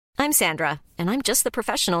I'm Sandra, and I'm just the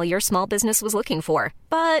professional your small business was looking for.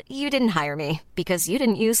 But you didn't hire me because you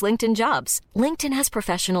didn't use LinkedIn Jobs. LinkedIn has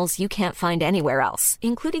professionals you can't find anywhere else,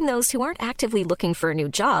 including those who aren't actively looking for a new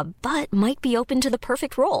job, but might be open to the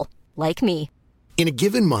perfect role, like me. In a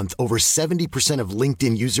given month, over 70% of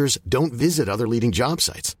LinkedIn users don't visit other leading job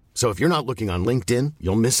sites. So if you're not looking on LinkedIn,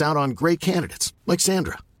 you'll miss out on great candidates like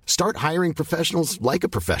Sandra. Start hiring professionals like a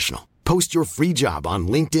professional. Post your free job on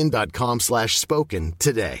linkedin.com/spoken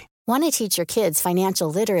today. Want to teach your kids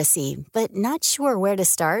financial literacy, but not sure where to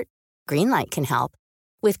start? Greenlight can help.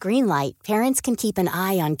 With Greenlight, parents can keep an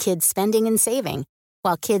eye on kids' spending and saving,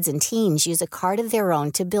 while kids and teens use a card of their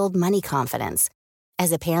own to build money confidence.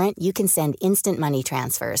 As a parent, you can send instant money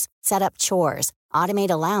transfers, set up chores,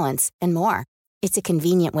 automate allowance, and more. It's a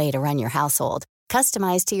convenient way to run your household,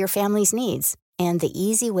 customized to your family's needs, and the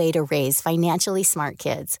easy way to raise financially smart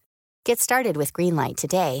kids. Get started with Greenlight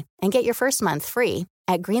today and get your first month free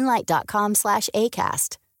at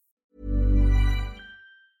greenlight.com/ACAST.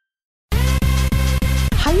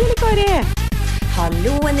 Hei, Ole Kari!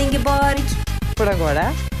 Hallo, Ingeborg. Hvordan går det?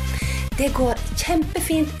 Det går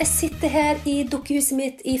kjempefint. Jeg sitter her i dukkehuset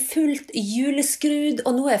mitt i fullt juleskrud,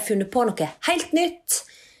 og nå har jeg funnet på noe helt nytt.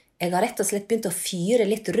 Jeg har rett og slett begynt å fyre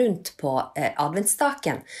litt rundt på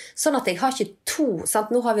adventstaken, sånn at jeg har ikke to,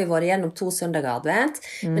 sant? Nå har vi vært gjennom 2 søndager advent,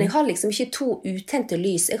 men jeg har liksom ikke 2 utente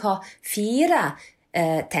lys. Jeg har 4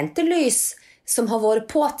 tente lys som har vært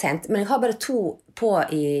påtent, men jeg har bare 2 på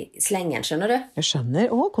i slengen, skjønner du? Jeg skjønner.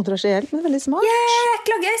 Kontroversielt, men veldig smart.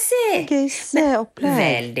 Jækla gøy, si! Gøy, se opplegg.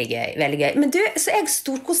 Veldig gøy, veldig gøy. Men du, så jeg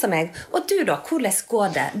storkoser meg. Og du da, hvordan går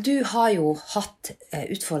det? Du har jo hatt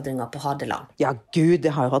utfordringer på Hadeland. Ja, Gud,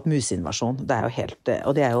 jeg har jo hatt museinvasjon. Det er jo helt,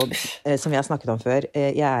 og det er jo, som vi har snakket om før,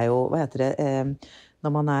 jeg er jo, hva heter det,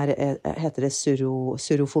 når man heter det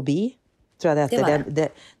surofobi? Tror jeg det heter.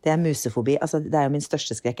 Det er musefobi. Altså, det er jo min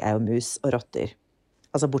største skrekk er jo mus og rotter.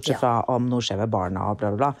 Altså bortsett fra om noe skjer ved barna og bla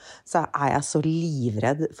bla bla, så er jeg så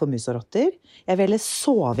livredd for mus og rotter. Jeg vil heller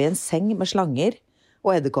sove i en seng med slanger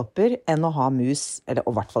og edderkopper enn å ha mus, eller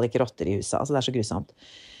og i hvert fall ikke rotter i huset. Altså det er så grusomt.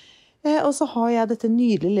 Og så har jeg dette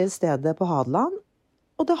nydelige lille stedet på Hadeland,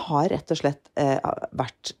 og det har rett og slett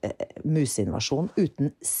vært museinvasjon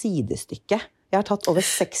uten sidestykke. Jeg har tatt over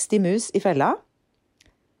 60 mus i fella.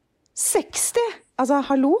 60! Altså,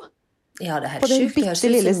 hallo? Ja, det er helt sjukt. Det høres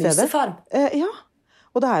ut som musefarm. Ja.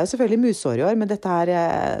 Og det er jo selvfølgelig musår i år, men dette her,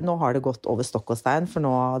 nå har det gått over stokk og stein, for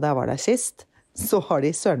nå, da jeg var der sist, så har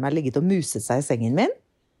de søren meg ligget og muset seg i sengen min.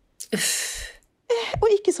 Og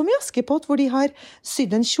ikke som i Askepott, hvor de har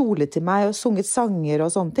sydd en kjole til meg og sunget sanger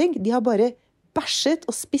og sånne ting. De har bare bæsjet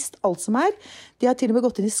og spist alt som er. De har til og med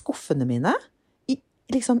gått inn i skuffene mine.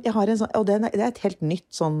 Liksom, jeg har en sånn, og det er et helt nytt,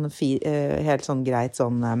 sånn, helt sånn greit,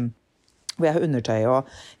 sånn, hvor jeg har undertøy, og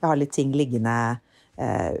jeg har litt ting liggende,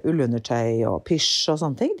 ullundertøy og pysj og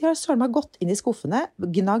sånne ting. De har søren meg gått inn i skuffene,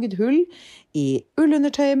 gnagd hull i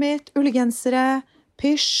ullundertøyet mitt, ullgensere,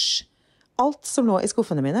 pysj, alt som lå i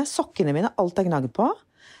skuffene mine, sokkene mine, alt er gnagd på.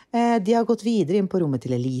 De har gått videre inn på rommet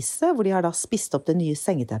til Elise, hvor de har da spist opp det nye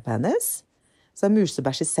sengeteppet hennes. Så det er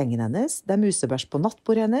musebæsj i sengen hennes, det er musebæsj på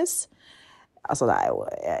nattbordet hennes. Altså det er jo,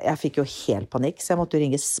 jeg fikk jo helt panikk, så jeg måtte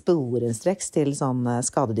ringe sporenstreks til sånn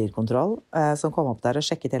skadedyrkontroll, som kom opp der og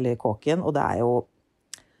sjekket hele kåken, og det er jo,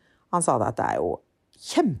 han sa det at det er jo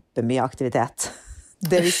kjempemye aktivitet.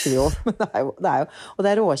 Det visste vi jo, men det er jo, og det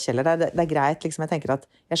er råkjeller, det er greit, liksom, jeg tenker at,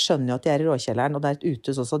 jeg skjønner jo at de er i råkjelleren, og det er et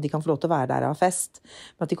uthus også, de kan få lov til å være der og ha fest,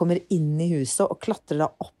 men at de kommer inn i huset og klatrer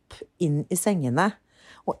da opp inn i sengene,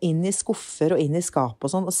 og inn i skuffer og inn i skap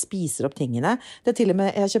og sånn, og spiser opp tingene. Det er til og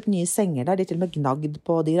med, jeg har kjøpt nye senger der, de er til og med gnagd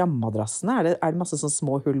på de rammadrassene. Er det masse sånne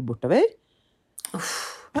små hull bortover?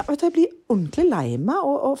 Ja, vet du, jeg blir ordentlig lei meg,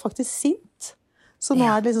 og faktisk sint. Så nå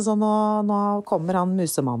er det liksom sånn, nå kommer han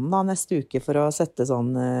musemannen da, neste uke for å sette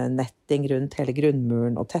sånn netting rundt hele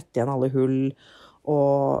grunnmuren, og tette igjen alle hull,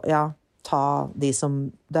 og ja, ta de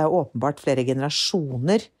som, det er jo åpenbart flere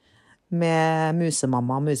generasjoner, med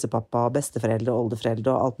musemamma, musepappa, besteforeldre,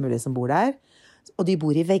 oldeforeldre og alt mulig som bor der. Og de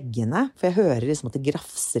bor i veggene, for jeg hører liksom at det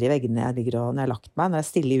grafser i veggene når jeg ligger og, når jeg har lagt meg, når jeg er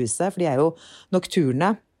stille i huset, for de er jo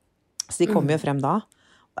nokturne, så de kommer jo frem da.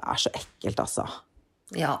 Det er så ekkelt, altså.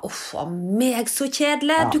 Ja, meg så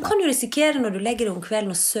kjedelig. Ja, du kan jo risikere når du legger deg om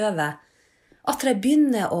kvelden og søver, at de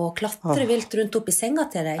begynner å klatre vilt rundt opp i senga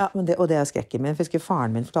til deg. Ja, men det er skrekken min. For jeg husker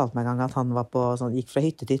faren min fortalte meg en gang at han var på, sånn, gikk fra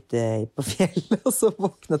hytte til hytte på fjellet, og så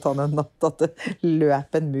våknet han en natt at det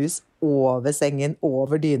løp en mus over sengen,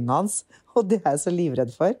 over dynen hans. Og det er jeg så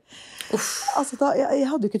livredd for. Altså, jeg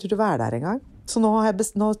hadde jo ikke turt å være der en gang. Så nå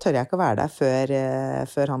tør jeg ikke å være der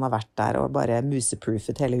før han har vært der og bare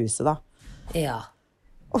museproofet hele huset da. Ja.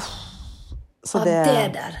 Så det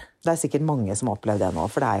der. Det sikkert mange som har opplevd det nå,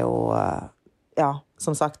 for det jo, ja,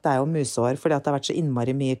 som sagt, det jo musår, fordi at det har vært så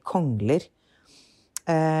innmari mye kongler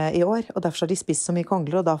i år, og derfor har de spist så mye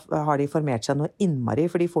kongler, og da har de formert seg noe innmari,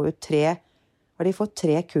 for de får jo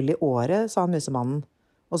 3 kull i året, sa han musemannen.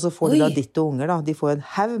 Og så får de da ditt og unger, da. De får en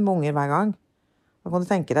haug med unger hver gang. Da kan du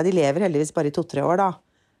tenke deg, de lever heldigvis bare i 2-3 år, da.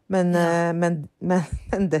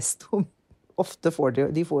 Men desto ofte får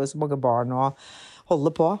de får jo så mange barn å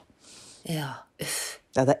holde på. Ja, uff.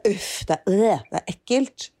 Ja, det uff, det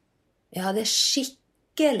ekkelt. Ja, det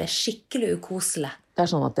skikkelig ukoselig. Det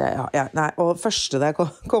sånn at nei, og første da jeg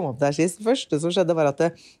kom opp der sist, første som skjedde var at da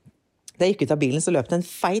jeg gikk ut av bilen, så løp det en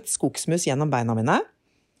feit skogsmus gjennom beina mine.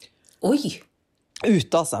 Oi!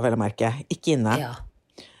 Ute, altså, vel å merke. Ikke inne. Ja.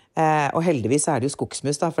 Og heldigvis det jo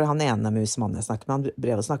skogsmus, da, for han ene musemannen jeg snakket med, han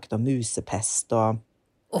brev og snakket om musepest, og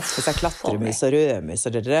klatremus og rødmus,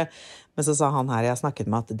 og det. Men så sa han her, jeg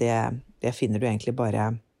snakket med at det finner du egentlig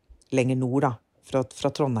bare lenger nord, da,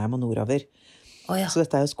 fra Trondheim og nordover. Ja. Så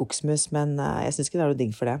dette jo skogsmus, men jeg synes ikke det noe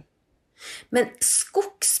digg for det. Men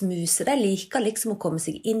skogsmuser, de liker liksom å komme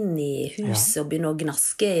seg inn i huset og begynne å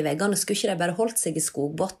gnaske i veggene. Skulle ikke de bare holdt seg i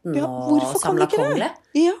skogbotten og samlet kongler?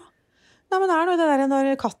 Ja. Nei, men noe det der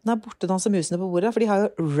når katten borte, danser musene på bordet, for de har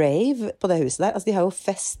jo rave på det huset der. Altså, de har jo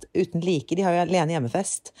fest uten like, de har jo alene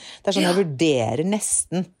hjemmefest. Det sånn jeg vurderer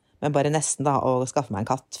nesten, men bare nesten da, å skaffe meg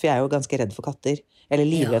en katt, for jeg jo ganske redd for katter, eller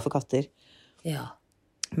livredd for katter. Ja.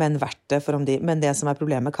 Men verdt det, men det som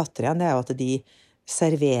problemet med katter igjen, det jo at de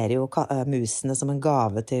serverer jo musene som en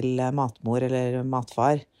gave til matmor eller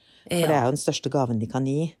matfar. For det jo den største gaven de kan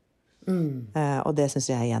gi. Og det synes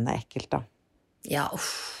jeg igjen ekkelt, da. Ja,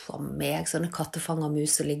 for meg, sånne kattefanger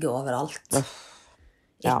muser ligger overalt.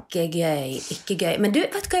 Ja. Ikke gøy. Men du,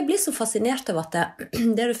 vet du hva, jeg blir så fascinert av at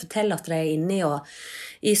det du forteller at de inne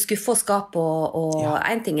i skuffe og skap, og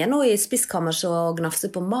en ting nå i spiskammer og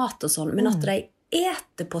gnafser på mat og sånn, men at de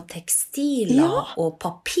eter på tekstiler og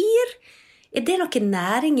papir. Det noe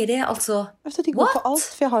næring i det, altså? De går på alt,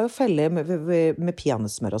 for jeg har jo feller med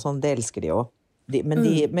peanøttsmør og sånn, det elsker de jo. Men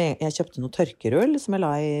jeg kjøpte noe tørkerull som jeg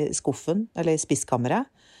la i skuffen, eller i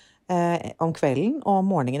spiskammeret, om kvelden, og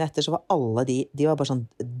morgenen etter så var alle de var bare sånn,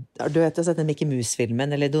 du vet, jeg har sett den Mickey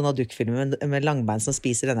Mouse-filmen, eller Donald Duck-filmen med langbein som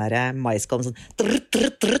spiser den der maiskollen sånn, så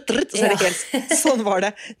det helt, sånn var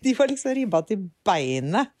det. De var liksom ribba til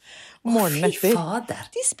beinet morgenen etter. Fy fader.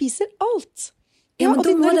 De spiser alt. Ja, men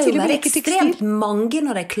da må det jo være ekstremt mange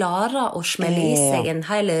når de klarer å smelle i seg en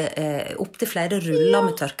hele, opp til flere ruller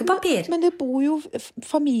med tørkepapir. Men det bor jo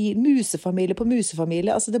musefamilie på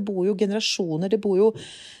musefamilie, altså det bor jo generasjoner, det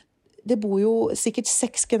bor jo sikkert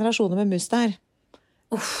 6 generasjoner med mus der.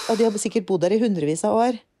 Og de har sikkert bodd der i hundrevis av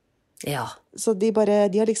år. Ja. Så de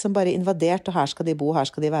har liksom bare invadert, og her skal de bo, her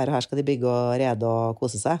skal de være, her skal de bygge og rede og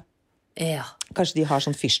kose seg. Ja. Kanskje de har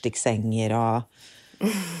sånn fyrstikksenger og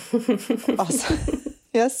altså,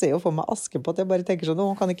 jeg ser jo for meg Askepott, jeg bare tenker sånn,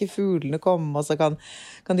 nå kan ikke fuglene komme, og så kan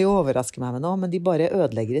de overraske meg med noe, men de bare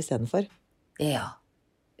ødelegger i stedet for. Ja.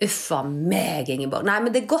 Uffa meg, Ingeborg. Nei,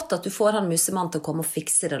 men det godt at du får han musemann til å komme og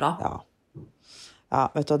fikse det da. Ja,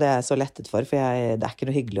 vet du, det så lettet for det ikke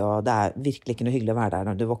noe hyggelig, og det virkelig ikke noe hyggelig å være der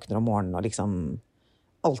når du våkner om morgenen, og liksom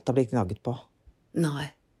alt har blitt gnaget på. Nei.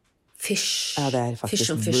 Fysj. Ja, det faktisk fysj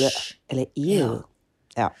som fysj. Eller ew.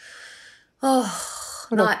 Ja.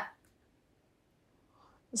 Nei.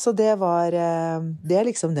 Så det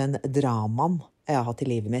liksom den dramaen jeg har hatt i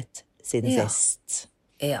livet mitt siden sist.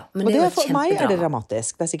 Ja, men og det for meg det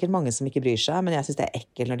dramatisk. Det sikkert mange som ikke bryr seg, men jeg synes det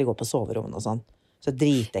ekkelt når de går på soverommet og sånn. Så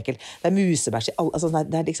dritekkelt. Det musebæsj i altså,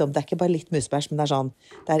 det liksom, det ikke bare litt musebæsj, men det sånn,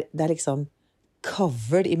 det liksom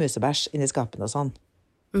covered i musebæsj inni skapene og sånn.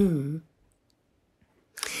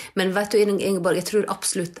 Men vet du, Ingeborg, jeg tror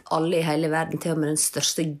absolutt alle i hele verden, til og med den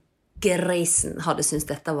største greisen hadde syntes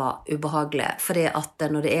dette var ubehagelig, fordi at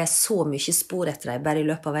når det så mye spor etter deg bare i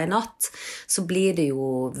løpet av en natt, så blir det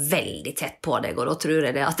jo veldig tett på deg, og da tror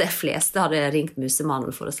jeg det at de fleste hadde ringt musemannen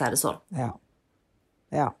for å si det sånn.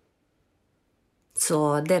 Ja. Så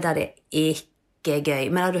det der ikke gøy.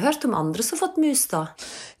 Men har du hørt om andre som har fått mus da?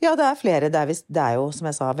 Ja, det flere. Det jo, som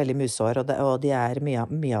jeg sa, veldig musår, og de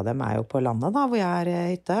mye av dem jo på landet da, hvor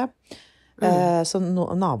jeg hytte. Så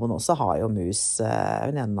naboen også har jo mus.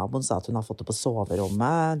 Hun ene naboen sa at hun har fått det på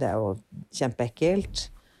soverommet. Det jo kjempeekkelt.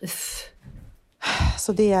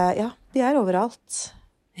 Så de overalt.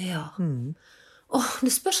 Ja.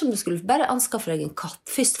 Det spørs om du skulle bare anskaffe deg en katt.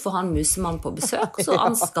 Først få han musemann på besøk, og så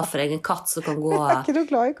anskaffe deg en katt som kan gå... Jeg ikke noe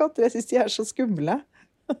glad i katter, jeg synes de så skumle.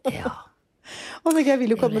 Ja. Og jeg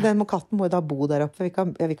vil jo ikke, men den katten må jo da bo der oppe. Jeg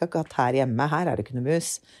vil ikke ha katt her hjemme. Her det ikke noe mus.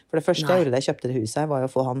 For det første jeg gjorde da jeg kjøpte det huset, var jo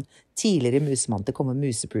å få han tidligere musemann til å komme og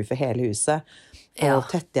museproofe hele huset. Og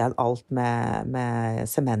tette igjen alt med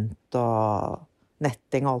sement og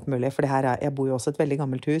netting og alt mulig. For jeg bor jo også i et veldig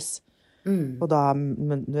gammelt hus. Og da,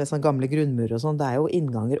 med sånne gamle grunnmurer og sånn, det jo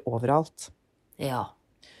innganger overalt. Ja.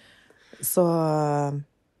 Så,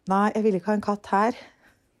 nei, jeg vil ikke ha en katt her.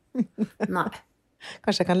 Nei.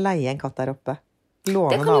 Kanskje jeg kan leie en katt der oppe.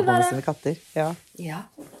 Låne naboene sine katter. Ja,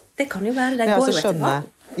 det kan jo være. Det går jo etter hva.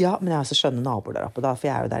 Ja, men jeg har også skjønne naboer der oppe da, for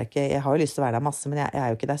jeg jo der ikke, jeg har jo lyst til å være der masse, men jeg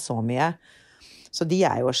jo ikke der så mye. Så de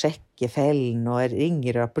jo å sjekke fellen og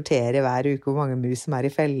ringer og rapporterer hver uke hvor mange mus som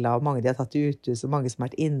i fella, og mange de har tatt i uthus, og mange som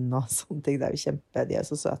har vært inne og sånne ting. Det jo kjempe, de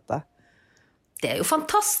så søte. Det jo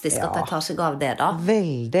fantastisk at de tar seg av det da.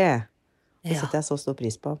 Veldig. Det setter jeg så stor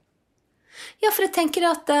pris på. Ja, for jeg tenker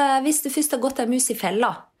at hvis det først har gått en mus i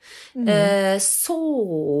fella, så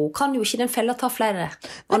kan jo ikke den fella ta flere.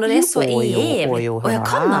 Og når det så evig... Og jeg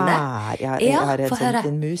kan han det. Jeg har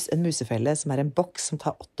en musefelle som en boks som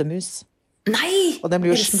tar 8 mus. Nei! Og den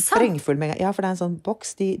blir jo sprengfull med en gang. Ja, for det en sånn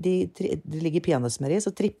boks, de ligger peanøttsmør i,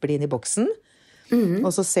 så tripper de inn i boksen,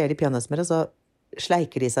 og så ser de peanøttsmør, og så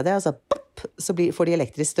sleiker de seg det, og så får de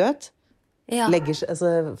elektrisk støt.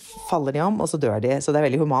 Faller de om, og så dør de. Så det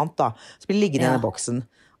veldig humant da. Så blir de liggende i denne boksen.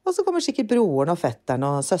 Og så kommer sikkert broren og fetteren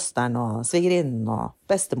og søsteren og svigerinnen og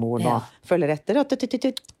bestemoren og følger etter,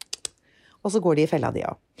 og så går de i fella de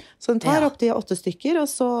av. Så den tar opp de 8 stykker, og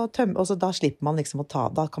så da slipper man liksom å ta,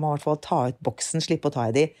 da kan man i hvert fall ta ut boksen, slippe å ta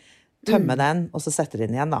i de, tømme den, og så setter de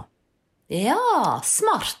den igjen da. Ja,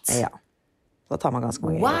 smart. Ja. Så da tar man ganske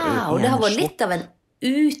mange. Wow, det har vært litt av en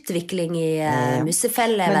utvikling i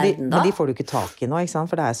musefelleverden da. Men de får du ikke tak i nå, ikke sant?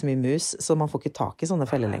 For det så mye mus, så man får ikke tak i sånne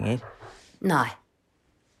feller lenger. Nei.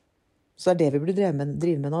 Så det vi burde drive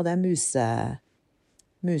med nå, det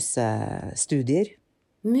musestudier.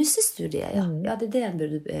 Musestudier, ja. Ja, det det en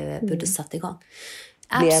burde satt i gang.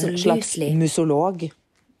 Bli en slags musolog.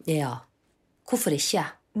 Ja. Hvorfor ikke?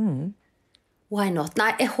 Why not?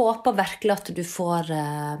 Nei, jeg håper virkelig at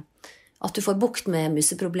du får bukt med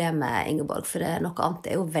museproblemet, Ingeborg, for det noe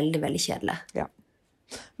annet jo veldig, veldig kjedelig. Ja.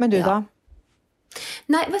 Men du da?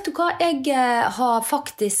 Nei, vet du hva? Jeg har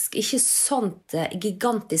faktisk ikke sånt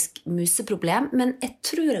gigantisk museproblem, men jeg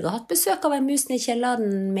tror jeg har hatt besøk av en mus i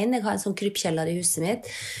kjelleren min. Jeg har en sånn krypkjeller i huset mitt.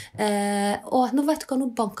 Og nå vet du hva,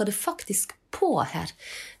 nå banker det faktisk på her.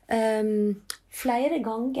 Flere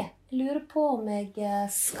ganger. Jeg lurer på om jeg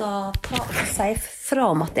skal si fra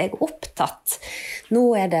om at jeg opptatt.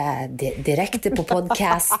 Nå det direkte på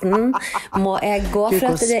podcasten. Må jeg gå for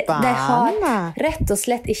at de har rett og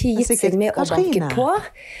slett ikke gitt seg med å banke på.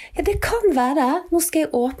 Ja, det kan være. Nå skal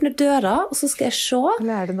jeg åpne døra, og så skal jeg se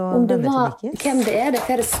om det var hvem det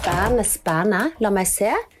det spennende. La meg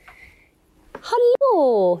se.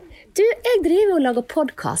 Hallo! Du, jeg driver og lager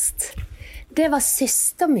podcast. Det var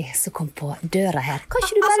søster mi som kom på døra her. Kan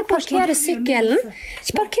ikke du bare parkere sykkelen?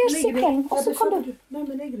 Parker sykkelen, og så kan du... Nei,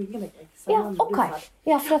 men jeg ringer deg. Ja, ok.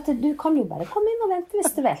 Ja, for at du kan jo bare komme inn og vente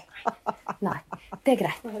hvis du vil. Nei, det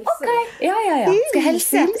greit. Ok, ja. Skal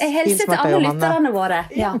jeg helse til alle lytterne våre?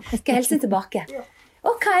 Ja, skal jeg helse tilbake?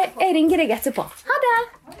 Ok, jeg ringer deg etterpå. Ha det!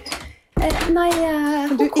 Nei,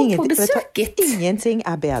 hun kom på besøket. Ingenting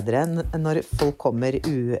bedre enn når folk kommer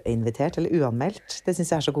uinvitert eller uanmeldt. Det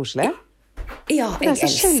synes jeg så koselig. Ja, jeg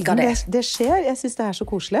elsker det. Det skjer, jeg synes det så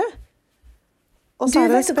koselig. Og så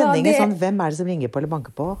det spenningen sånn, hvem det som ringer på eller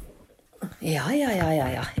banker på? Ja.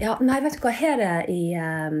 Nei, vet du hva, her i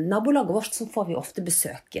nabolaget vårt så får vi ofte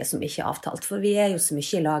besøk som ikke avtalt, for vi jo så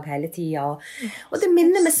mye i lag hele tiden. Og det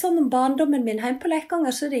minner meg sånn om barndommen min. Hjemme på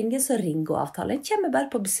Leikanger så ringer så ring og avtale. Jeg kommer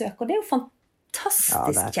bare på besøk, og det jo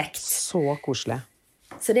fantastisk kjekt. Så koselig.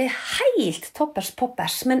 Så det helt toppers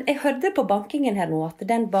poppers. Men jeg hørte på bankingen her nå at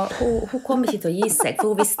hun kom ikke til å gi seg,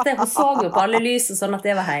 for hun så jo på alle lys og sånn at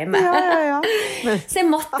det var hjemme. Ja. Så jeg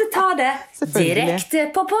måtte ta det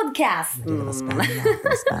direkte på podcasten. Det var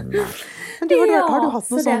spennende. Men du, har du hatt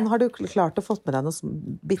noe sånn, har du klart å fått med deg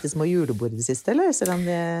noen bittesmå julebord i det siste, eller? Selv om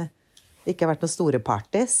det ikke har vært noen store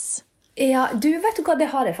parties? Ja, du vet du hva,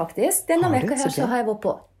 det har jeg faktisk. Denne veka her så har jeg vært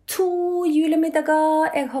på 2 julemiddager.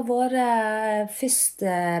 Jeg har vært først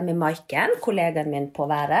med Maiken, kollegaen min på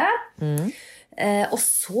været. Og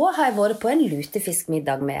så har jeg vært på en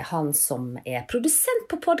lutefiskmiddag med han som produsent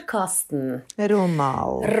på podcasten.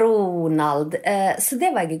 Ronald. Så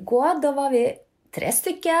det var jeg i går. Da var vi 3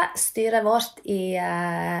 stykker. Styret vårt i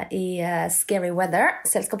Scary Weather,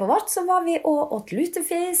 selskapet vårt, så var vi og åt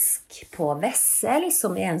lutefisk på Vessel,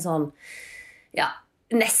 som en sånn,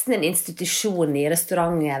 nesten en institusjon I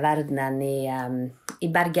restaurantverdenen I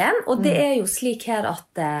Bergen, og det jo slik her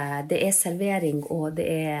at det servering og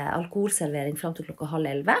det alkoholservering frem til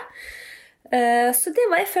 10:30. Så det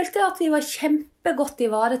jeg følte at vi var kjempegodt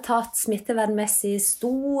ivaretatt smittevernmessig,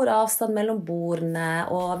 stor avstand mellom bordene,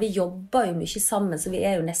 og vi jobber jo mye sammen, så vi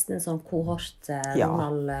jo nesten en sånn kohort,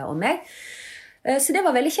 Ronald og meg. Så det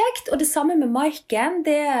var veldig kjekt, og det samme med Maiken,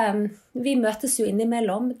 vi møtes jo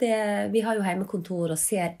innimellom, vi har jo hjemmekontor og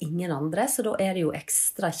ser ingen andre, så da det jo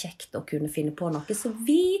ekstra kjekt å kunne finne på noe, så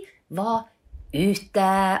vi var ute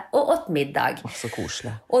og åt middag. Så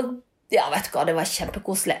koselig. Og ja, vet du hva, det var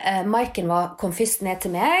kjempekoselig. Maiken kom først ned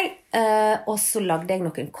til meg, og så lagde jeg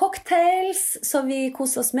noen cocktails som vi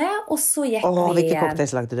koste oss med, og så gikk vi... Hvilke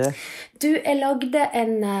cocktails lagde du? Jeg lagde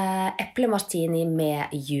en eplemartini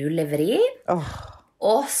med julevri,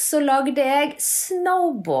 og så lagde jeg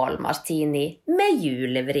snowball martini med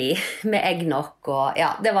julevri, med eggnog, og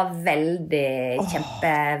ja, det var veldig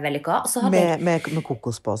kjempevellykket. Med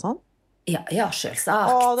kokos på og sånn? Ja,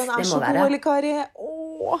 selvsagt. Den så god, eller Kari.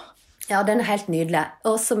 Ja, den helt nydelig.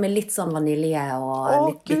 Også med litt sånn vanilje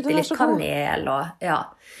og litt kanel. Og, ja.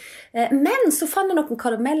 Men så fant jeg noen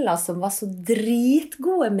karameller som var så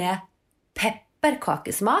dritgode med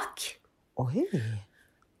pepperkakesmak. Oi!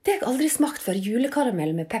 Det har jeg aldri smakt før,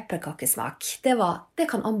 julekaramell med pepperkakesmak. Det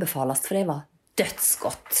kan anbefales, for det var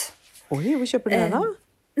dødsgodt. Oi, hvor kjøper du den da?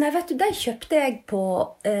 Nei, vet du, den kjøpte jeg på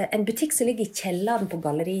en butikk som ligger I kjelleren på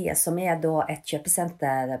Galleriet, som da et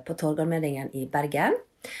kjøpesenter på Torgallmenningen I Bergen.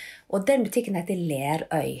 Og den butikken heter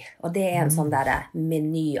Lerøy, og det en sånn der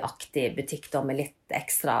menyaktig butikk da, med litt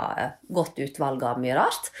ekstra godt utvalg av mye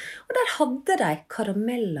rart. Og der hadde de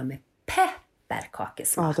karameller med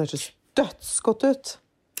pepperkakesmak. Det hørtes dødsgodt ut.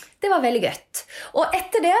 Det var veldig godt. Og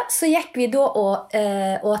etter det så gikk vi da og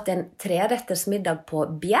åt en 3-retters middag på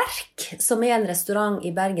Bjerk, som en restaurant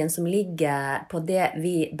I Bergen som ligger på det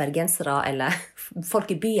vi bergensere, eller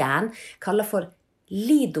folk I byen, kaller for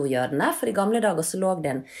Lido-hjørnet, for I gamle dager så lå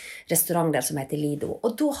det en restaurant der som heter Lido.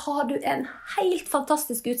 Og da har du en helt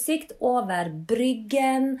fantastisk utsikt over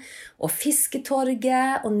Bryggen og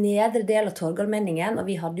Fisketorget og nedre del av Torgallmenningen, og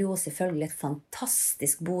vi hadde jo selvfølgelig et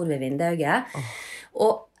fantastisk bord ved Vindauget.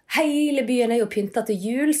 Og hele byen jo pyntet til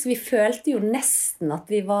jul, så vi følte jo nesten at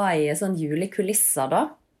vi var I sånn julekulisser da.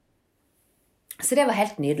 Så det var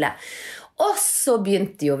helt nydelig. Og så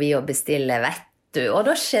begynte jo vi å bestille vett. Og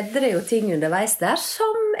da skjedde det jo ting underveis der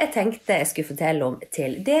som jeg tenkte jeg skulle fortelle om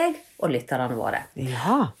til deg og lytterne våre.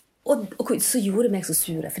 Ja. Og så gjorde det meg så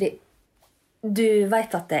sure, fordi du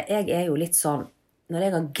vet at jeg jo litt sånn, når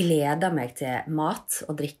jeg har gledet meg til mat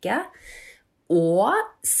og drikke, og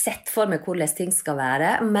sett for meg hvordan ting skal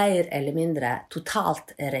være, mer eller mindre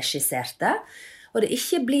totalt regisserte, og det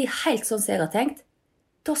ikke blir helt sånn som jeg har tenkt,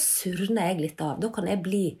 da surner jeg litt av. Da kan jeg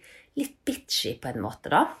bli litt bitchy på en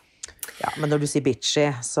måte da. Ja, men når du sier bitchy,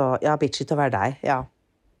 så ja, bitchy til å være deg, ja.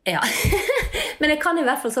 Ja, men jeg kan I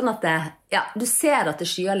hvert fall sånn at du ser at det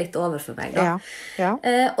skyer litt over for meg da. Ja.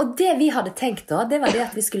 Og det vi hadde tenkt da, det var det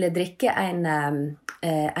at vi skulle drikke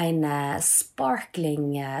en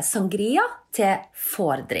sparkling sangria til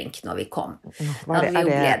fordrink når vi kom.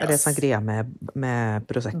 Det sangria med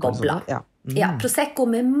prosecco? Bobla. Ja, prosecco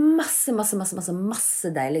med masse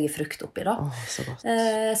deilige frukt oppi da. Så godt.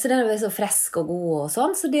 Så den var så frisk og god og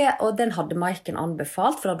sånn, og den hadde Maiken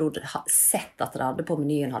anbefalt, for da hadde hun sett at det hadde på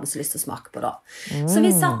menyen, hadde så lyst til å smake på da. Så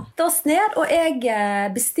vi satte oss ned, og jeg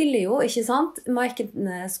bestiller jo, ikke sant? Maiken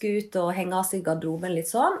skulle ut og henge av seg I garderoben litt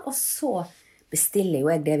sånn, og så bestiller jo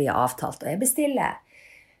jeg det vi har avtalt, og jeg bestiller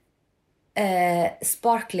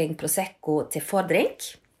sparkling prosecco til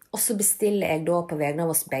fordrink, og så bestiller jeg da på vegne av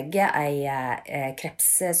oss begge en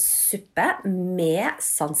krepsesuppe med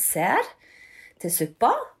sanser til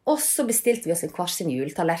suppa, og så bestilte vi oss en hver sin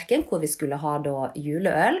juletallerken, hvor vi skulle ha da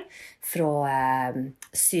juleøl fra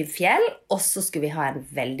 7 fjell, og så skulle vi ha en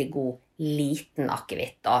veldig god liten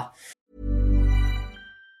akevitt da.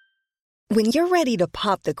 When you're ready to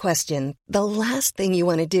pop the question, the last thing you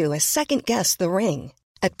want to do is second-guess the ring.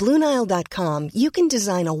 At BlueNile.com, you can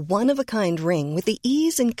design a one-of-a-kind ring with the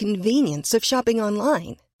ease and convenience of shopping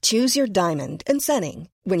online. Choose your diamond and setting.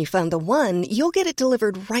 When you find the one, you'll get it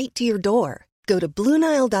delivered right to your door. Go to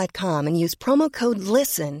BlueNile.com and use promo code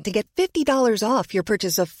LISTEN to get $50 off your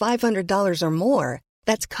purchase of $500 or more.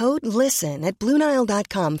 That's code LISTEN at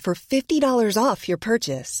BlueNile.com for $50 off your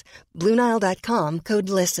purchase. BlueNile.com, code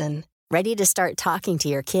LISTEN. Ready to start talking to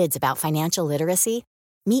your kids about financial literacy?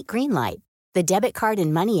 Meet Greenlight, the debit card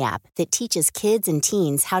and money app that teaches kids and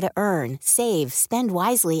teens how to earn, save, spend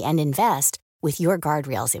wisely, and invest with your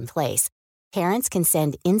guardrails in place. Parents can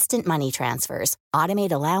send instant money transfers,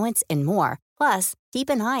 automate allowance, and more, Plus,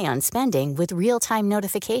 keep an eye on spending with real-time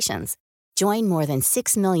notifications. Join more than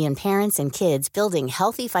 6 million parents and kids building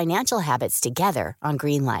healthy financial habits together on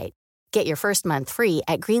Greenlight. Get your first month free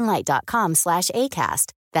at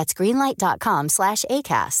greenlight.com/ACAST. That's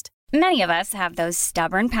greenlight.com/ACAST. Many of us have those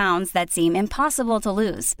stubborn pounds that seem impossible to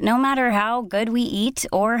lose, no matter how good we eat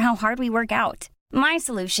or how hard we work out. My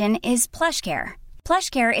solution is PlushCare.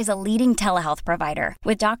 PlushCare is a leading telehealth provider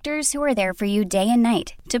with doctors who are there for you day and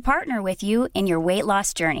night to partner with you in your weight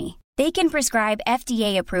loss journey. They can prescribe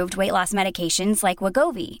FDA-approved weight loss medications like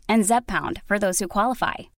Wegovy and Zepbound for those who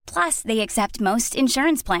qualify. Plus, they accept most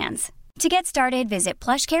insurance plans. To get started, visit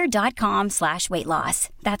plushcare.com/weightloss.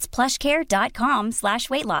 That's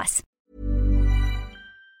plushcare.com/weightloss.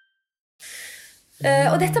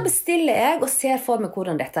 Og dette bestiller jeg, og ser for meg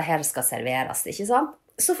hvordan dette her skal serveres, ikke sant?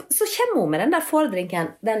 Så kommer hun med den der fordrinken,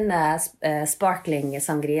 den sparkling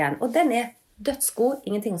sangrien, og den dødsgod,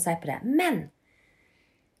 ingenting å si på det. Men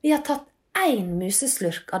vi har tatt 1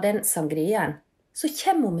 museslurk av den sangrien, så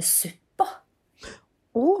kommer hun med suppa.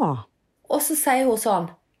 Og så sier hun sånn,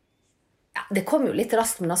 ja, det kom jo litt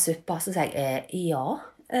raskt med den suppa, så sier jeg, ja,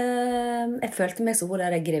 jeg følte meg så hun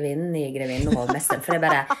der grevinnen i Grevinnen og hovmesteren, for jeg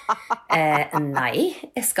bare, nei,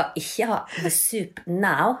 jeg skal ikke ha the soup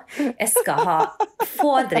now, jeg skal ha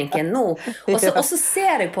fordrinken nå. Og så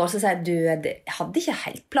ser jeg på, og så sier jeg, du, jeg hadde ikke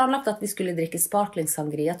helt planlagt at vi skulle drikke sparkling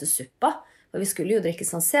sangria til suppa, og vi skulle jo drikke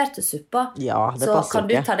sanser til suppa. Ja, det så passer kan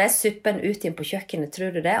du ikke. ta det suppen ut igjen på kjøkkenet,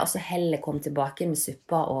 tror du det? Og så heller komme tilbake med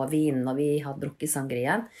suppa og vinen når vi har drukket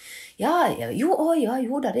sangrien. Ja, det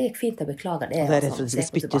gikk fint, jeg beklager det. Det rett og slett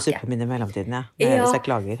spytte suppen min i mellomtiden, ja. Hvis jeg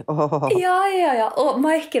klager. Ja. Og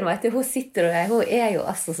Maiken, vet du, hun sitter og hun jo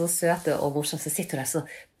altså så søt og morsom, så sitter hun der, så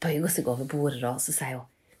bøyer hun seg over bordet, og så sier hun,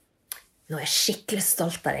 nå jeg skikkelig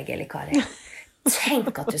stolt av deg, Eli Kari.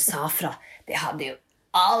 Tenk at du sa fra. Det hadde jo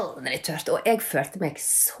aldri tørt, og jeg følte meg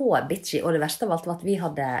så bitchy, og det verste av alt var at vi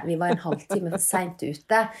var en halvtime for sent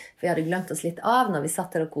ute, for vi hadde glemt oss litt av når vi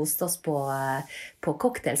satt der og koste oss på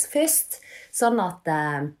cocktails først, sånn at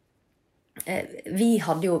vi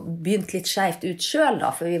hadde jo begynt litt skjevt ut selv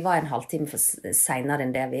da, for vi var en halvtime for senere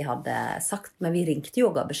enn det vi hadde sagt, men vi ringte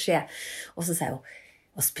jo og ga beskjed, og så sier hun,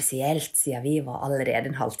 og spesielt siden vi var allerede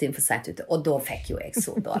en halvtime for sent ute, og da fikk jo jeg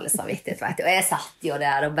så dårlig samvittighet, vet du. Og jeg satt jo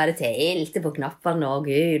der og bare telte på knappene, og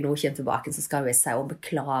gud, nå kommer tilbake, så skal vi si og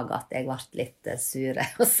beklage at jeg ble litt sure,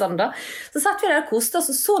 og sånn da. Så satt vi der og koste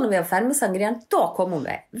oss, og så når vi var ferdig med sangrien, da kom hun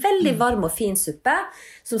med veldig varm og fin suppe,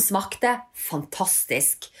 som smakte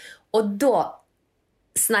fantastisk. Og da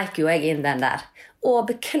sneik jo jeg inn den der. Og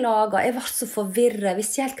beklager, jeg var så forvirret, jeg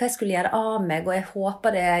visste ikke helt hva jeg skulle gjøre av meg, og jeg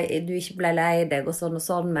håper du ikke ble lei deg, og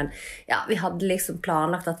sånn, men ja, vi hadde liksom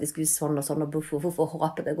planlagt at vi skulle sånn, og hvorfor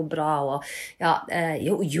håper det går bra, og ja,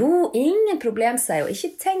 ingen problem, sier jeg,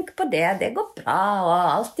 ikke tenk på det går bra, og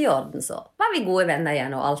alt i orden, så var vi gode venner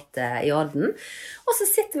igjen, og alt i orden. Og så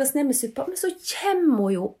sitter vi oss ned med suppa, men så kommer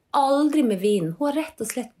hun jo aldri med vin, hun har rett og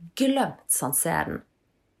slett glemt sanseren.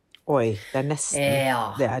 Oi, det nesten,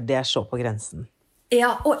 det så på grensen.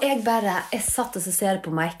 Ja, og jeg satt og så ser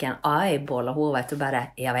på Maiken, eyeball, og hun vet jo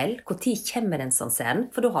bare, ja vel, hvor tid kommer den sanseren?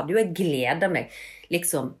 For da hadde jo jeg gledet meg,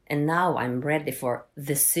 liksom, and now I'm ready for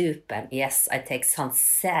the soup, and yes, I take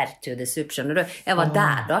sanser to the soup, skjønner du? Jeg var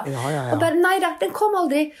der da, og bare, nei da, den kom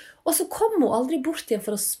aldri, og så kom hun aldri bort igjen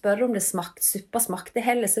for å spørre om det suppa smakte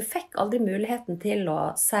heller, så jeg fikk aldri muligheten til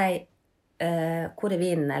å si, hvor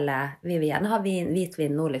vinen, eller vi vil gjerne ha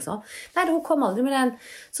hvitvin nå liksom. Nei, hun kom aldri med den.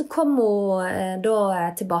 Så kom hun da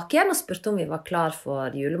tilbake igjen og spurte om vi var klar for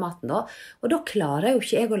julematen da. Og da klarer jo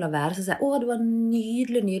ikke jeg å la være, så sier jeg, det var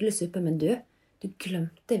nydelig suppe, men du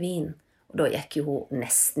glemte vin. Og da gikk jo hun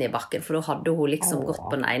nesten i bakken, for da hadde hun liksom gått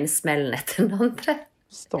på den ene smellen etter den andre.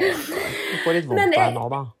 Du får litt vondt der nå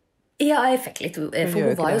da. Ja, jeg fikk litt, for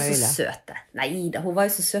hun var jo så søt. Neida, hun var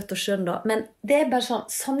jo så søt og skjønn da. Men det bare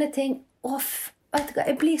sånne ting, vet du hva,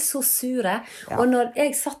 jeg blir så sure. Og når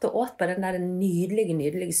jeg satt og åt på den der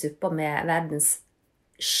nydelige suppa med verdens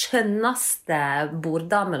skjønneste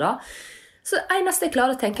borddame da, så eneste jeg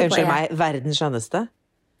klarer å tenke på Unnskyld meg, verdens skjønneste?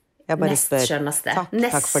 Jeg bare spør. Skjønneste.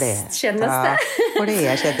 Takk for det. Skjønneste. Takk for det,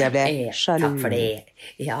 jeg kjente jeg ble sjalu. Takk for det.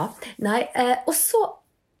 Ja, nei, og så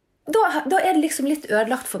da det liksom litt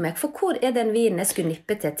ødelagt for meg, for hvor den vinen jeg skulle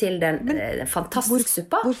nippe til den fantastiske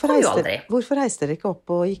suppa? Hvorfor reiste dere ikke opp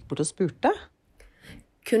og gikk bort og spurte?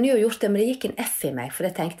 Kunne jo gjort det, men det gikk en F i meg, for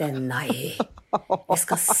jeg tenkte, nei, jeg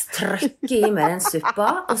skal strøkke i meg den suppa,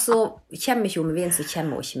 og så kommer ikke hun med vin, så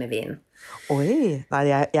kommer hun ikke med vin. Oi, nei,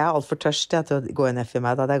 jeg alt for tørst til å gå en F i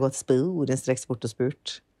meg, da hadde jeg gått sporenstreks bort og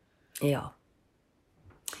spurt. Ja.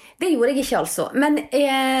 Det gjorde jeg ikke altså, men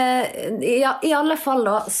ja, i alle fall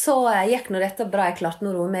da, så gikk nå dette bra. Jeg klarte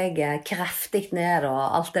nå å roe meg kreftig ned og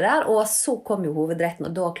alt det der, og så kom jo hovedretten,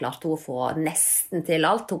 og da klarte hun å få nesten til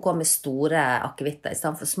alt. Hun kom med store akevitter i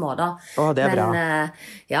stedet for små da. Det er bra.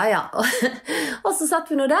 Ja. Og så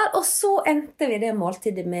satt vi nå der, og så endte vi det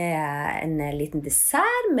måltidet med en liten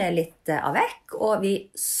dessert, med litt avec, og vi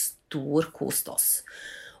storkoste oss.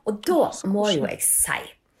 Og da må jo jeg si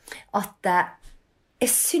at jeg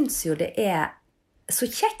synes jo det så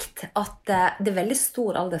kjekt at det veldig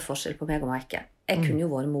stor aldersforskjell på meg og Maiken. Jeg kunne jo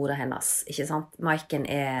vært mora hennes, ikke sant? Maiken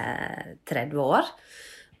 30 år,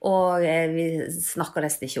 og vi snakker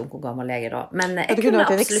nesten ikke om hvor gammel jeg da. Men jeg kunne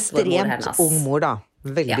absolutt vært mor hennes. Ekstremt ung mor da,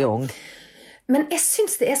 veldig ung. Men jeg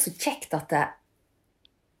synes det så kjekt at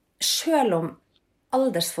selv om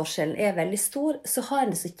aldersforskjellen veldig stor, så har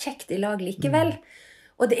jeg det så kjekt i lag likevel.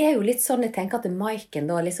 Og det jo litt sånn, jeg tenker at Maiken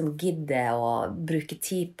da liksom gidder å bruke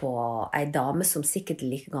tid på en dame som sikkert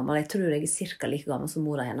like gammel. Jeg tror jeg cirka like gammel som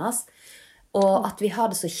mora hennes. Og at vi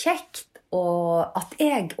har det så kjekt, og at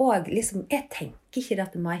jeg også liksom, jeg tenker ikke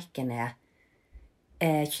at Maiken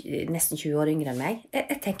nesten 20 år yngre enn meg.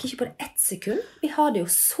 Jeg tenker ikke på det ett sekund. Vi har det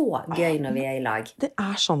jo så gøy når vi i lag. Det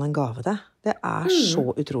sånn en gave det. Det så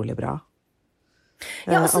utrolig bra.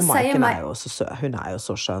 Ja, og Maiken jo så søt. Hun jo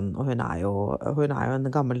så skjønn, og hun jo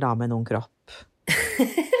en gammel dame i noen kropp.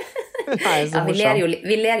 Ja, vi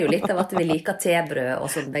ler jo litt av at vi liker tebrød og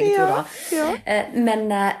sånn begge to da. Ja.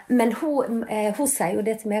 Men hun sier jo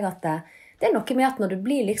det til meg at det noe med at når du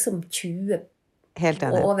blir liksom 20 Helt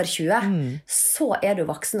enig. Og over 20, så du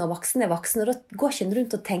voksen, og voksen voksen, og da går ikke en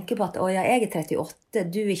rundt og tenker på at jeg 38,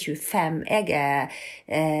 du 25, jeg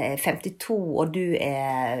 52, og du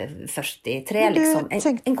 43, liksom.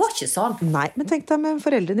 En går ikke sånn. Nei, men tenk deg med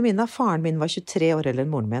foreldrene mine, faren min var 23 år eller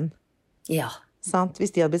moren min. Ja. Sant?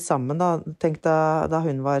 Hvis de hadde blitt sammen da, tenk da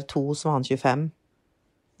hun var 2, så var han 25.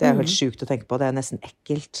 Det jo helt sykt å tenke på, det nesten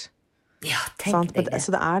ekkelt. Ja, tenk deg det.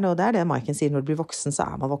 Så det det Maiken sier, når du blir voksen, så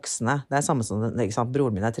man voksne. Det samme som, ikke sant?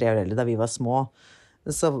 Broren min 3 år eldre, da vi var små,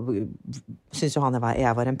 så synes jo han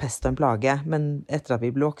jeg var en pest og en plage, men etter at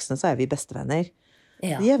vi ble voksne, så vi bestevenner.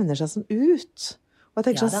 Ja. De jevner seg sånn ut. Og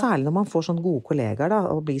jeg tenker sånn, særlig når man får sånn gode kollegaer da,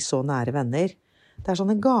 og blir så nære venner. Det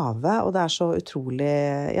sånn en gave, og det så utrolig,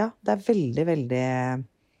 ja, det veldig, veldig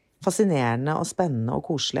fascinerende og spennende og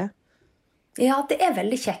koselig. Ja, det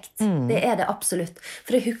veldig kjekt. Det det absolutt.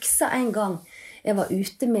 For jeg husker en gang jeg var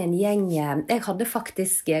ute med en gjeng. Jeg hadde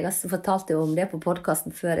faktisk, jeg har fortalt om det på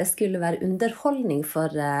podcasten før, jeg skulle være underholdning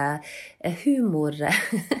for humor.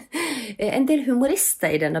 En del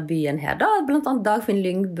humorister i denne byen her, da, blant annet Dagfinn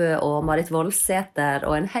Lyngbø og Marit Voldsæter,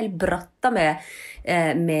 og en hel bratta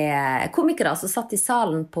med komikere som satt i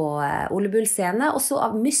salen på Ole Bull scene, og så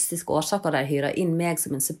av mystiske årsaker de hyret inn meg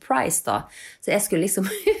som en surprise da. Så jeg skulle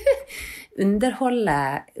liksom underholde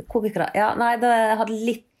komikere. Ja, nei, det hadde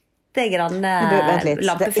litt grann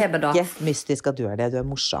lampefeber da. Det ikke mystisk at du det, du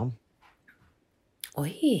morsom.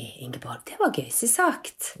 Oi, Ingeborg, det var gøy, si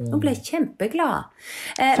sagt. Nå ble jeg kjempeglad.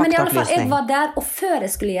 Men i alle fall, jeg var der, og før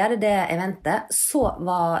jeg skulle gjøre det eventet, så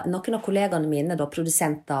var noen av kollegene mine, da,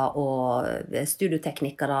 produsenter og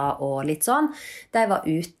studioteknikere og litt sånn, de var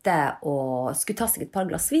ute og skulle ta seg et par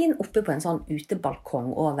glass vin oppe på en sånn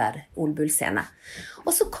utebalkong over Ole Bull scene.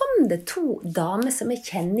 Og så kom det 2 damer som jeg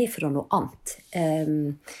kjenner fra noe annet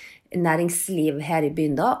næringsliv her i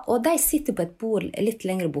byen da, og de sitter på et bord litt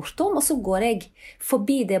lenger bortom, og så går jeg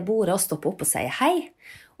forbi det bordet og stopper opp og sier hei.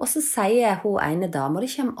 Og så sier hun ene dame, og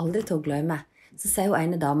det kommer aldri til å glemme, så sier hun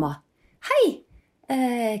ene dame, hei,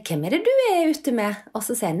 hvem det du ute med? Og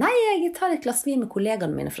så sier jeg, nei, jeg tar et glass vin med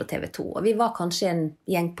kollegene mine fra TV 2, og vi var kanskje en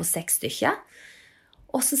gjeng på 6 stykker.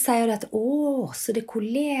 Og så sier hun at, så det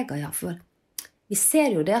kollegaer, ja, for vi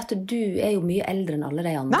ser jo det at du jo mye eldre enn alle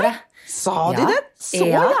de andre. Nei, sa de det? Så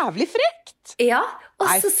jævlig frekt! Ja, og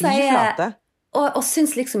så sier jeg, og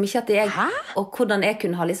syns liksom ikke at jeg, og hvordan jeg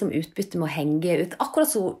kunne ha liksom utbytte med å henge ut,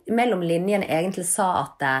 akkurat så mellom linjene egentlig sa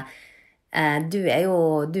at du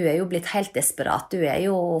jo blitt helt desperat, du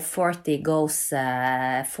jo 40 goes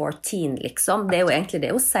 14 liksom, det jo egentlig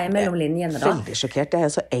det hun sier mellom linjene da. Veldig sjokkert, det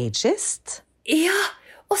jo så ageist. Ja,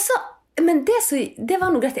 og så men det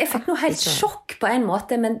var noe greit. Jeg fikk noe helt sjokk på en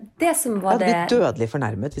måte, men det som var det... Jeg hadde blitt dødelig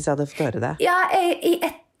fornærmet hvis jeg hadde fått høre det. Ja, i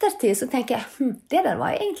ettertid så tenker jeg, det der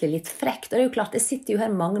var egentlig litt frekt, og det jo klart, jeg sitter jo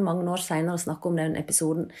her mange år senere og snakker om den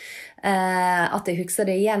episoden, at jeg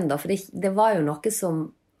husker det igjen da, for det var jo noe som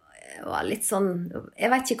var litt sånn,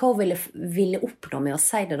 jeg vet ikke hva hun ville oppnå med å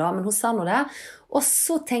si det da, men hun sa noe det, og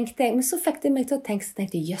så tenkte jeg, men så fikk det meg til å tenke, så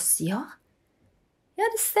tenkte jeg, jøss, ja, Ja,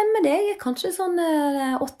 det stemmer det. Jeg kanskje sånn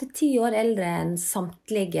 8-10 år eldre enn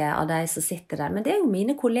samtlige av de som sitter der. Men det jo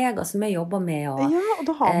mine kollegaer som jeg jobber med. Ja, og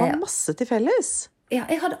da har man masse til felles. Ja,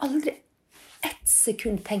 jeg hadde aldri ett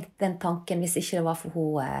sekund tenkt den tanken hvis ikke det var for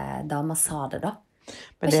hun dama sa det da.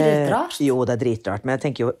 Men ikke det litt rart? Jo, det dritrart, men jeg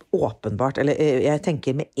tenker jo åpenbart, eller jeg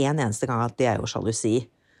tenker med en eneste gang at det jo sjalusi.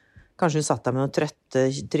 Kanskje hun satt der med noen trøtte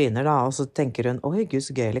tryner da, og så tenker hun, oi, gud,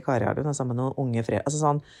 så gøy eller karer hun er sammen med noen unge fred. Altså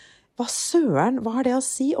sånn, hva søren, hva har det å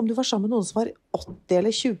si om du var sammen med noen som var 80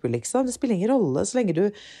 eller 20 liksom? Det spiller ingen rolle, så lenge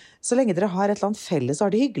dere har et eller annet felles og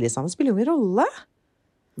har det hyggelig sammen, det spiller jo ingen rolle.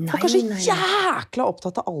 Folk er så jækla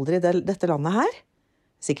opptatt av alder i dette landet her.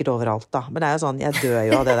 Sikkert overalt da, men det jo sånn, jeg dør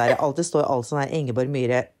jo av det der. Alltid står alt sånn her, Ingeborg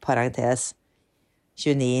Myhre, parentes,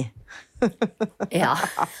 29. Ja.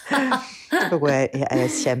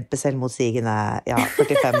 Jeg kjempeselvmotsigende, ja,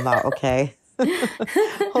 45 da, ok.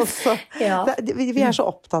 Også, Ja. Vi så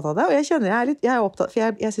opptatt av det, og jeg kjenner jeg er opptatt, for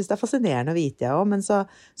jeg synes det fascinerende å vite jeg også, men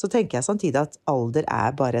så tenker jeg samtidig at alder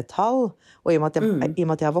bare et tall, og i og med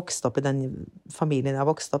at jeg har vokst opp i den familien jeg har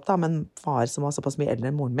vokst opp da, med en far som var såpass mye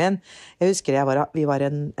eldre enn moren min. Jeg husker det var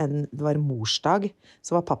en morsdag,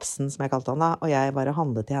 så var papsen som jeg kalte han da, og jeg var og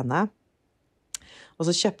handlet til henne, og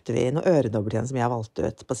så kjøpte vi noen øredobber til henne som jeg valgte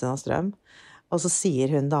ut på Sina Strøm, og så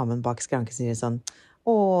sier hun damen bak skranken sier sånn,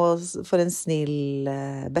 å, for en snill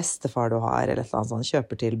bestefar du har, eller et eller annet sånt,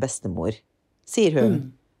 kjøper til bestemor, sier hun,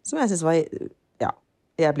 som jeg synes var, ja,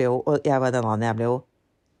 jeg ble jo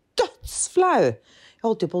dødsflau. Jeg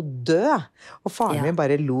holdt jo på å dø. Og faren min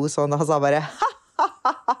bare lo sånn, og han sa bare,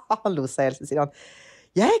 han lo seg helt, så sier han,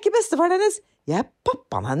 jeg ikke bestefaren hennes, jeg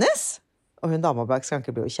pappaen hennes. Og hun dama bak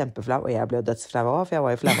skranken ble jo kjempeflau, og jeg ble jo dødsflau også, for jeg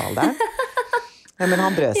var jo flaualderen. Men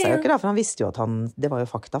han brød seg jo ikke da, for han visste jo at det var jo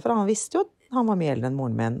fakta, for han visste jo at han var mye eldre enn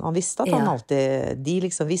moren min. Han visste at han alltid, de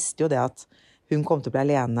liksom visste jo det at hun kom til å bli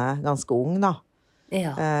alene ganske ung da.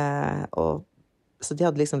 Ja. Så de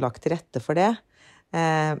hadde liksom lagt til rette for det.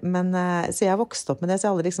 Så jeg vokste opp med det, så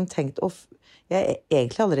jeg hadde liksom tenkt, jeg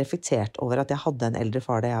egentlig aldri reflektert over at jeg hadde en eldre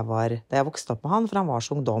far da jeg vokste opp med han, for han var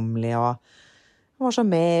så ungdomlig, og han var så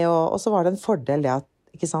med, og så var det en fordel det at,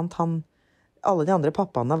 ikke sant, alle de andre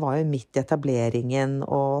pappaene var jo midt i etableringen,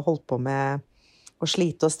 og holdt på med å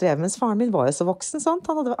slite og streve, mens faren min var jo så voksen, sant?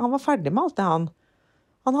 Han var ferdig med alt det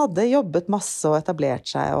han hadde jobbet masse og etablert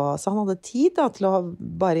seg, så han hadde tid da, til å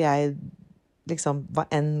bare jeg liksom, hva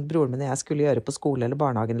enn broren min og jeg skulle gjøre på skole eller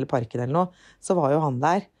barnehagen eller parken eller noe, så var jo han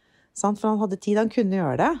der, sant? For han hadde tid, han kunne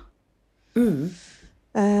gjøre det.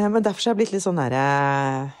 Men derfor så har jeg blitt litt sånn der,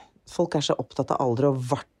 folk så opptatt av alder, og i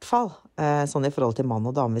hvert fall sånn i forhold til mann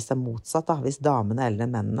og dame, hvis det motsatt da, hvis damene eldre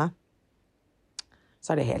enn mennene,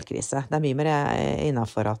 så det helt krise. Det mye mer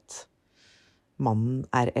innenfor at mannen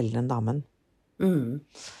eldre enn damen.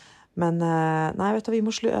 Men nei, vet du, vi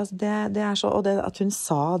må slutte, altså, det så, og det at hun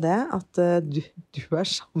sa det, at du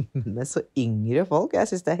sammen med så yngre folk,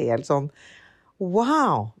 jeg synes det helt sånn,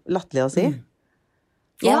 wow, latterlig å si.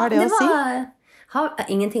 Hva har det å si? Har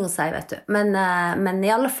ingenting å si, vet du. Men i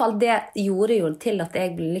alle fall, det gjorde jo til at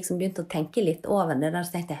jeg liksom begynte å tenke litt over det der,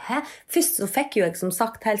 så tenkte jeg, Først så fikk jo jeg som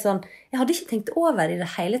sagt helt sånn, jeg hadde ikke tenkt over i det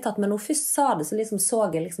hele tatt, men når hun først sa det, så liksom så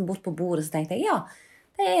jeg liksom bort på bordet, så tenkte jeg, ja,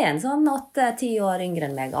 det en sånn 8-10 år yngre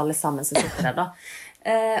enn meg, alle sammen som sitter der da.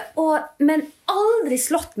 Men aldri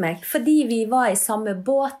slått meg, fordi vi var i samme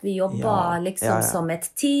båt, vi jobbet liksom som et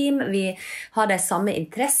team, vi har de samme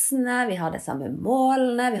interessene, vi har de samme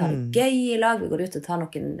målene, vi har det gøy i lag, vi går ut og tar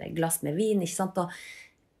noen glass med vin, ikke sant? Og,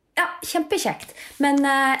 ja, kjempekjekt. Men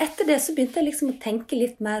etter det så begynte jeg liksom å tenke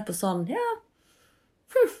litt mer på sånn,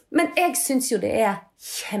 men jeg synes jo det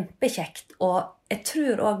kjempekjekt, og jeg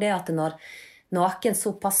tror også det at når noen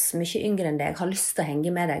såpass mye yngre enn deg har lyst til å henge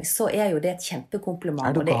med deg, så jo det et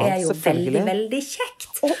kjempekompliment, og det jo veldig, veldig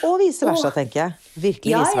kjekt. Og vice versa, tenker jeg.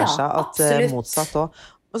 Virkelig vice versa, at motsatt også.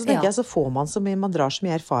 Og så tenker jeg, så får man drar så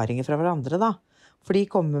mye erfaringer fra hverandre da, for de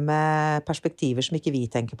kommer med perspektiver som ikke vi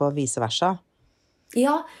tenker på, vice versa.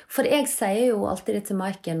 Ja, for jeg sier jo alltid det til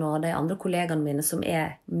Maiken og de andre kollegene mine som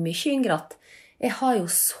mye yngre, at jeg har jo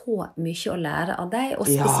så mye å lære av deg, og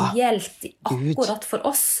spesielt akkurat for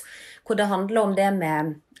oss, hvor det handler om det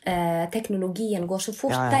med teknologien går så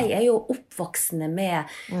fort. De jo oppvoksne med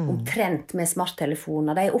omtrent med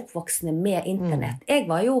smarttelefoner, de oppvoksne med internett. Jeg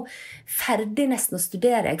var jo ferdig nesten å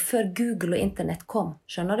studere før Google og internett kom,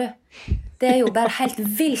 skjønner du? Det jo bare helt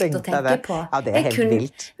vilt å tenke på. Ja, det helt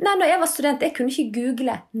vilt. Nei, når jeg var student, jeg kunne ikke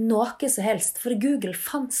google noe så helst, for Google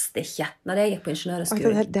fanns det ikke når jeg gikk på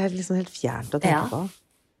ingeniørskolen. Det liksom helt fjernt å tenke på.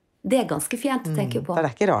 Det ganske fint å tenke på.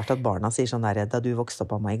 Det ikke rart at barna sier sånn der, da du vokste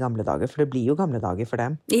opp av meg i gamle dager, for det blir jo gamle dager for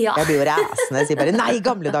dem. Ja. Jeg blir jo ræsende, jeg sier bare, nei,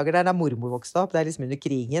 gamle dager, det da mormor vokste opp, det liksom under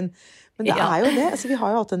krigen. Men det jo det, altså vi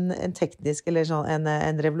har jo hatt en teknisk, eller sånn,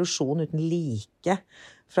 en revolusjon uten like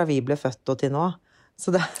fra vi ble født og til nå.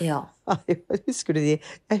 Så det, jeg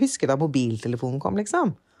husker da mobiltelefonen kom,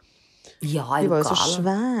 liksom. Ja, de var jo så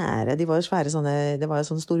svære, sånne, det var jo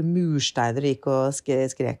sånne store mursteiner de gikk og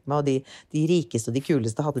skrek med, og de rikeste og de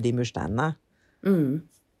kuleste hadde de mursteinene.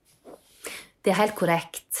 Det helt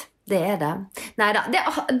korrekt. Det det. Neida,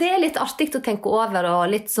 det litt artig å tenke over, og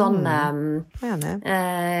litt sånn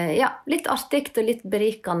litt artig og litt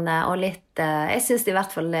berikende, og litt jeg synes i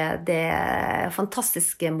hvert fall det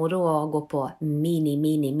fantastiske moro å gå på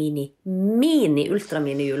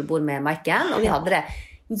ultramini julebord med Maiken, og vi hadde det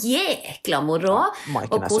jækla moro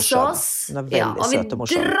og kose oss. Og vi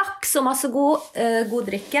drakk så masse god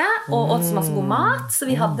drikke og åt så masse god mat, så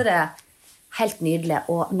vi hadde det helt nydelig.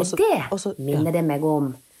 Og med det minner det meg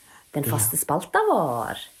om den faste spalta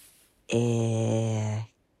vår.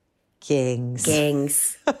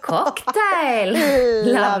 Kings Cocktail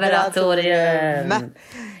Laboratorium.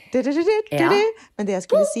 Men det jeg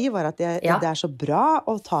skulle si var at det så bra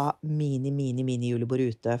å ta mini julebord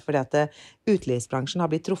ute, fordi at utelivsbransjen har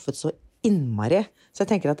blitt truffet så innmari, så jeg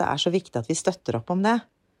tenker at det så viktig at vi støtter opp om det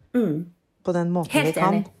på den måten helt vi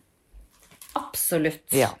kan. Enig. Absolutt.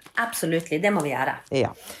 Absolutt, det må vi gjøre.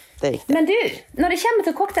 Ja, det viktig. Men du, når det kommer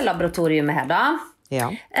til cocktail-laboratoriet her da,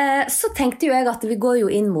 så tenkte jo jeg at vi går jo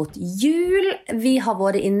inn mot jul. Vi har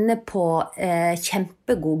vært inne på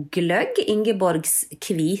kjempegod gløgg. Ingeborgs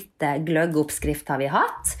hvite gløggoppskrift har vi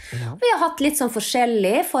hatt. Vi har hatt litt sånn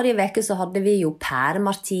forskjellig. Forrige veke så hadde vi jo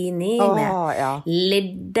pæremartini med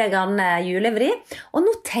liddegane julevri. Og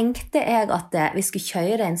nå tenkte jeg at vi skulle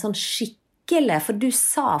kjøre en sånn skikkelig, for du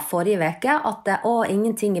sa forrige veke at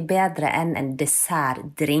ingenting bedre enn en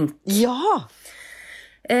dessertdrink. Ja!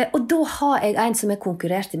 Og da har jeg en som jeg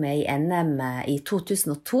konkurrerte med i NM i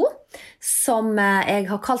 2002, som jeg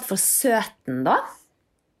har kalt for Søten da.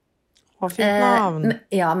 Hva fint navn.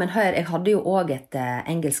 Men hør, jeg hadde jo også et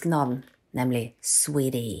engelsk navn, nemlig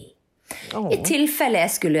Sweetie. I tilfelle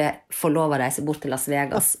jeg skulle få lov å reise bort til Las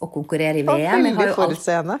Vegas og konkurrere i VM. Veldig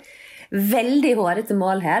forutseende. Veldig hårete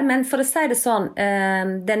mål her, men for å si det sånn,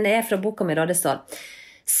 den fra boka mi da, det står: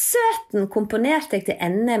 Søten komponerte jeg til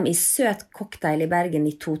NM i søt cocktail i Bergen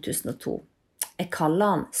i 2002. Jeg kaller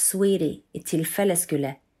han Sweetie i tilfelle jeg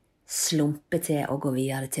skulle slumpe til å gå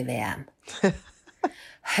videre til VM.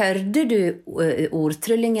 Hørte du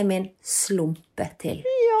ordtryllingen min slumpe til?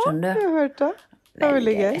 Skjønner du? Ja, jeg hørte det. Det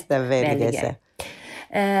veldig gøy. Det veldig gøy å se.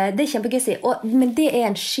 Det kjempegøy å si. Men det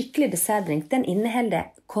en skikkelig dessertdrink. Den inneholder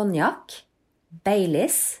konjak,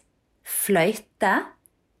 Baileys, fløyte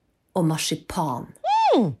og marsipan.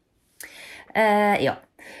 Og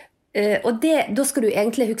da skal du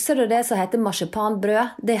egentlig huske det som heter marsipanbrød.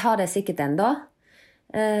 Det har de sikkert enda.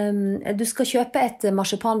 Du skal kjøpe et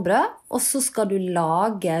marsipanbrød, og så skal du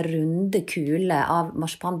lage runde kuler av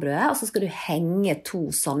marsipanbrødet, og så skal du henge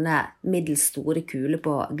 2 sånne middels store kuler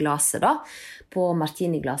på glaset da, på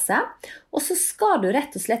martiniglaset. Og så skal du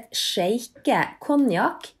rett og slett shake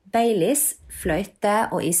konjak, Baileys,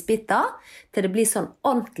 fløyte og isbiter til det blir sånn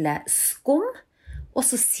ordentlig skum. Og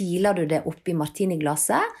så siler du det opp i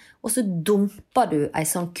martiniglasset, og så dumper du en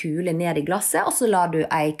sånn kule ned i glasset, og så lar du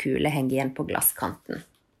en kule henge igjen på glasskanten.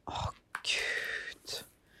 Gud.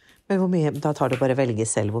 Men hvor mye, da tar du bare velge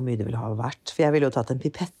selv hvor mye du vil ha vært. For jeg ville jo tatt en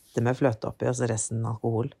pipette med fløte oppi, og så resten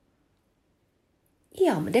alkohol.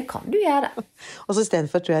 Ja, men det kan du gjøre. Og så i stedet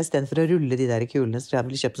for å rulle de der kulene, så tror jeg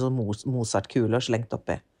ville kjøpt en sånn Mozart-kule og slengt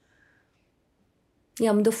oppi.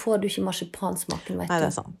 Ja, men da får du ikke marsipansmaken, vet du. Nei, det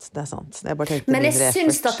er sant. Jeg bare tenkte men jeg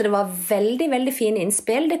synes at det var veldig, veldig fine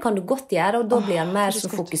innspill. Det kan du godt gjøre, og da blir han mer så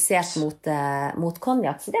fokusert mot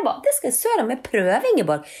konjak. Så det skal jeg søre med prøve,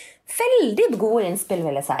 Ingeborg. Veldig gode innspill,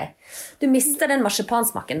 vil jeg si. Du mister den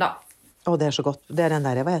marsipansmaken da. Det så godt. Det den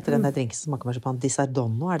der, hva heter den der drinken som smaker marsipan? Di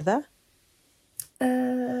Sardonno, det det?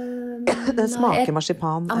 Den smaker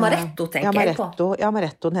marsipan. Amaretto, tenker jeg på. Ja,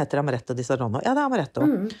 amaretto, den heter amaretto di Sardonno. Ja, det amaretto.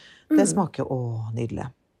 Det smaker, nydelig.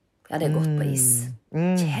 Ja, det godt på is.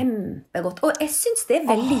 Kjempegodt. Og jeg synes det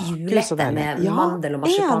veldig julete med mandel og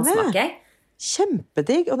marsipansmak.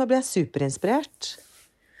 Kjempedigg, og da blir jeg superinspirert.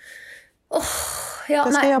 Ja,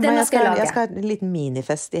 den skal jeg lage. Jeg skal ha en liten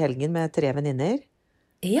minifest i helgen med 3 venninner.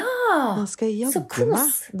 Ja, da skal jeg jaggu meg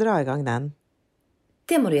dra i gang den.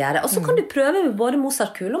 Det må du gjøre. Og så kan du prøve med både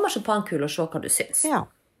Mozart-kule og marsipankule og se hva du syns. Ja.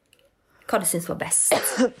 Hva du syns var best.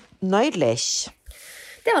 Nøydelig.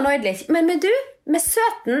 Det var nøydelig. Men du, med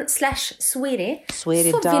Søten / Sweetie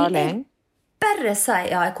Sweetie darling. bare si,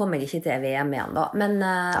 ja, jeg kommer ikke til VM igjen da, men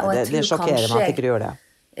og jeg det sjokkerer meg at ikke du gjør det.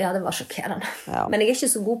 Ja, det var sjokkerende. Ja. Men jeg er ikke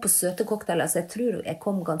så god på søte cocktailer, så jeg tror jeg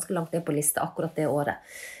kom ganske langt ned på lista akkurat det året.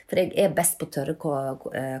 For jeg er best på tørre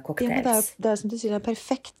cocktails. Ja, men det som du sier, det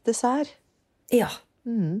perfekt dessert. Ja.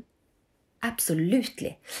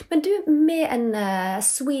 Absolutely. Men du, med en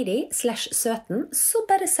sweetie/søten, så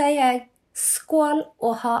bare sier jeg skål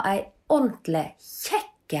og ha ei ordentlig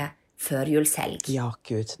kjekke førjulshelg. Ja,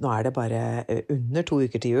 Gud, nå er det bare under 2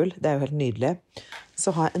 uker til jul. Det er jo helt nydelig.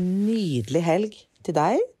 Så ha en nydelig helg til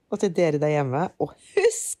deg og til dere der hjemme. Og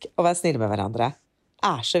husk å være snille med hverandre. Det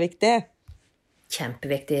er så viktig.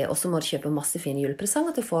 Kjempeviktig. Og så må du kjøpe masse fine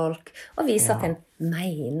julepresanger til folk, og vise at en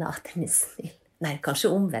mener at en er snill. Nei, kanskje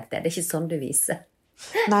omvendt det. Det er ikke sånn du viser.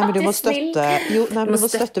 Nei, men du må støtte, du må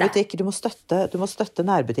støtte butikker, du må støtte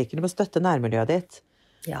nærbutikker, du må støtte nærmiljøet ditt.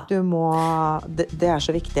 Ja. Du må, det er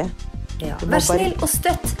så viktig. Ja. Vær snill og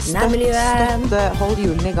støtt nærmiljøet. Hold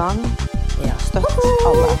julen i gang. Ja. Støtt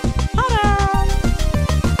alle. Ha det!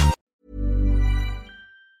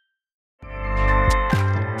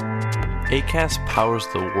 Acast powers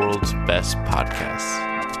the world's best podcasts.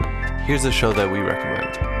 Here's a show that we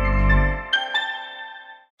recommend.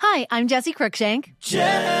 Hi, I'm Jessie Cruikshank. Jessie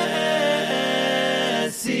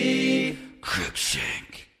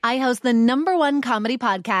Cruikshank. I host the #1 comedy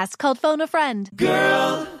podcast called Phone a Friend.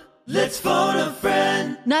 Girl, let's phone a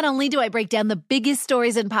friend. Not only do I break down the biggest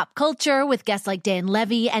stories in pop culture with guests like Dan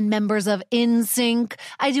Levy and members of NSYNC,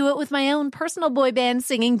 I do it with my own personal boy band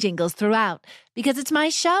singing jingles throughout. Because it's my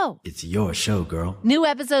show. It's your show, girl. New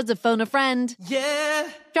episodes of Phone a Friend. Yeah.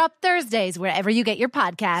 Drop Thursdays wherever you get your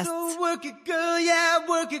podcasts. So work it, girl, yeah,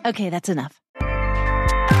 work it. Okay, that's enough.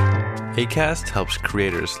 Acast helps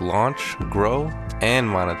creators launch, grow, and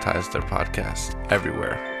monetize their podcasts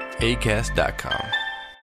everywhere. Acast.com.